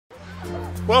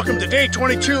Welcome to day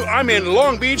 22. I'm in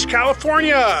Long Beach,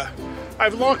 California.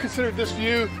 I've long considered this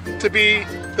view to be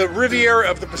the Riviera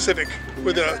of the Pacific,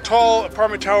 with the tall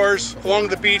apartment towers along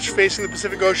the beach facing the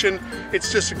Pacific Ocean.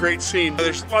 It's just a great scene.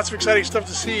 There's lots of exciting stuff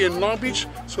to see in Long Beach,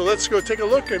 so let's go take a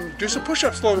look and do some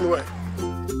push-ups along the way.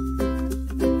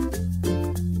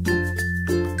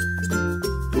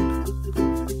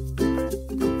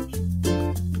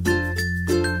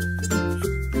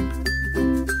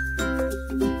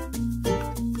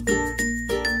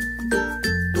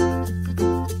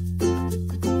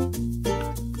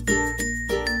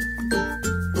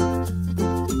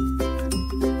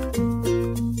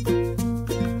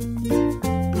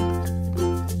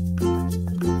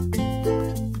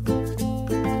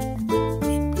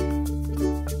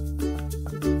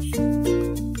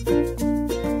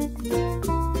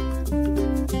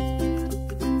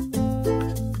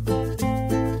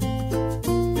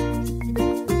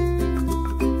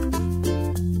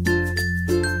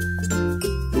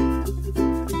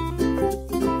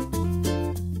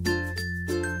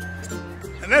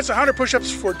 And that's 100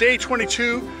 push-ups for day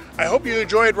 22. I hope you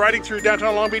enjoyed riding through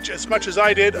downtown Long Beach as much as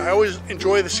I did. I always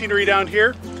enjoy the scenery down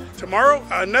here. Tomorrow,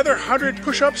 another 100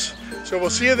 push-ups, so we'll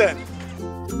see you then.